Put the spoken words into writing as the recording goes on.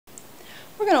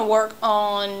We're going to work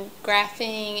on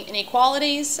graphing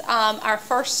inequalities. Our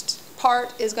first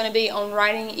part is going to be on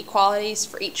writing equalities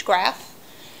for each graph.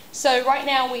 So right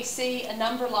now we see a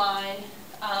number line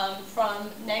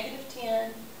from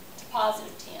 -10 to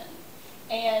 +10.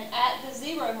 And at the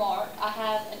 0 mark, I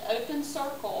have an open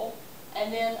circle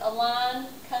and then a line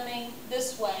coming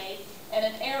this way and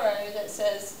an arrow that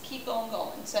says keep on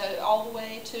going. So all the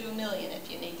way to 1,000,000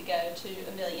 if you need to go to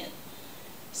 1,000,000.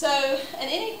 So an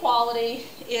inequality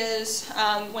is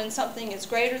when something is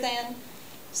greater than,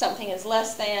 something is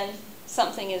less than,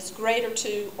 something is greater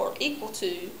to or equal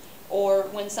to, or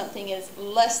when something is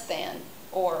less than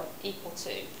or equal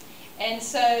to. And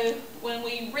so when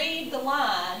we read the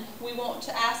line, we want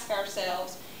to ask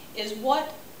ourselves, is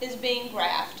what is being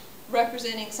graphed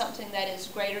representing something that is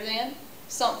greater than,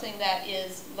 something that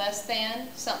is less than,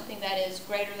 something that is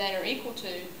greater than or equal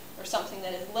to, or something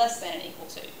that is less than or equal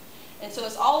to. And so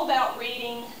it's all about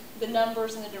reading the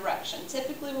numbers in the direction.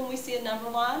 Typically when we see a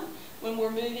number line, when we're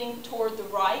moving toward the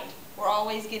right, we're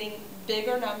always getting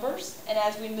bigger numbers, and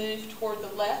as we move toward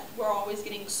the left, we're always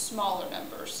getting smaller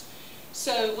numbers.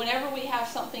 So whenever we have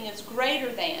something that's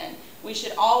greater than, we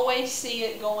should always see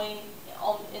it going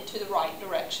into the right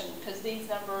direction, because these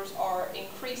numbers are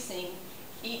increasing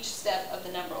each step of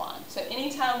the number line. So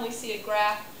anytime we see a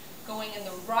graph going in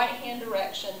the right-hand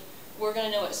direction, we're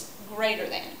going to know it's greater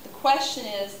than. The question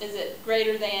is it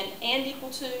greater than and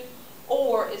equal to,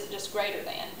 or is it just greater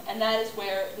than? And that is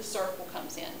where the circle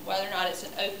comes in, whether or not it's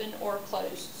an open or a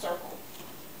closed circle.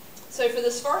 So for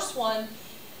this first one,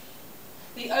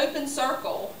 the open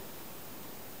circle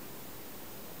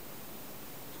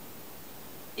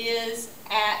is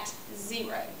at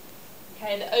 0.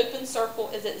 Okay, the open circle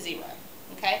is at 0.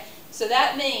 Okay, so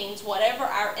that means whatever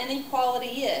our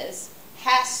inequality is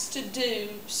has to deal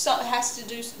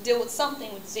with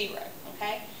something with 0.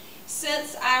 Okay,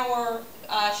 since our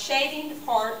shading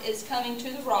part is coming to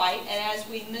the right, and as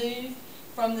we move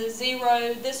from the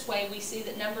 0 this way, we see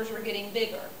that numbers are getting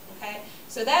bigger. Okay,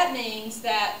 so that means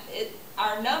that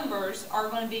our numbers are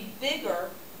going to be bigger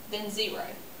than 0.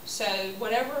 So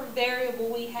whatever variable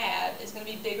we have is going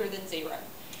to be bigger than 0.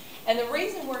 And the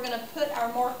reason we're going to put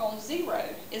our mark on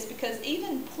 0 is because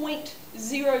even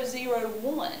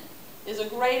 0.001 is a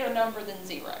greater number than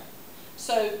 0.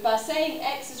 So by saying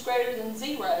x is greater than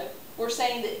 0, we're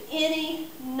saying that any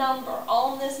number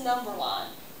on this number line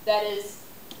that is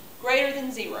greater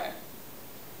than 0.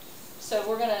 So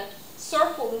we're going to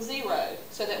circle the 0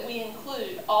 so that we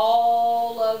include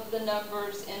all of the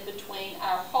numbers in between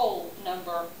our whole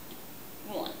number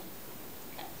 1.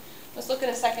 Okay. Let's look at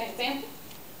a second example.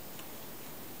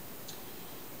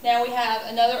 Now we have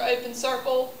another open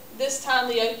circle. This time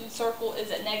the open circle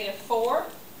is at -4,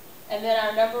 and then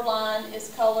our number line is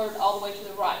colored all the way to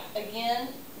the right.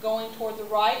 Again, going toward the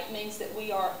right means that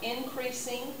we are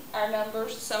increasing our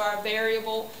numbers, so our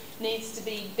variable needs to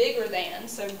be bigger than,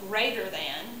 so greater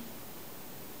than,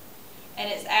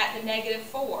 and it's at the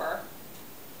 -4,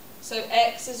 so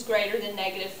x is greater than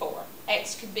 -4.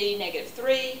 X could be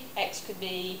 -3, x could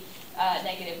be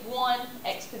 -1,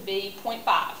 x could be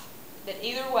 0.5. But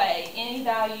either way, any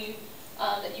value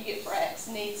that you get for x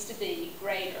needs to be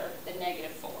greater than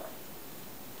 -4.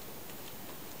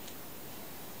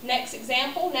 Next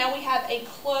example, now we have a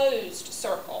closed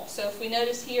circle. So if we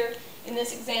notice here in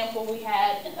this example, we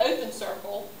had an open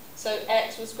circle, so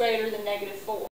x was greater than -4.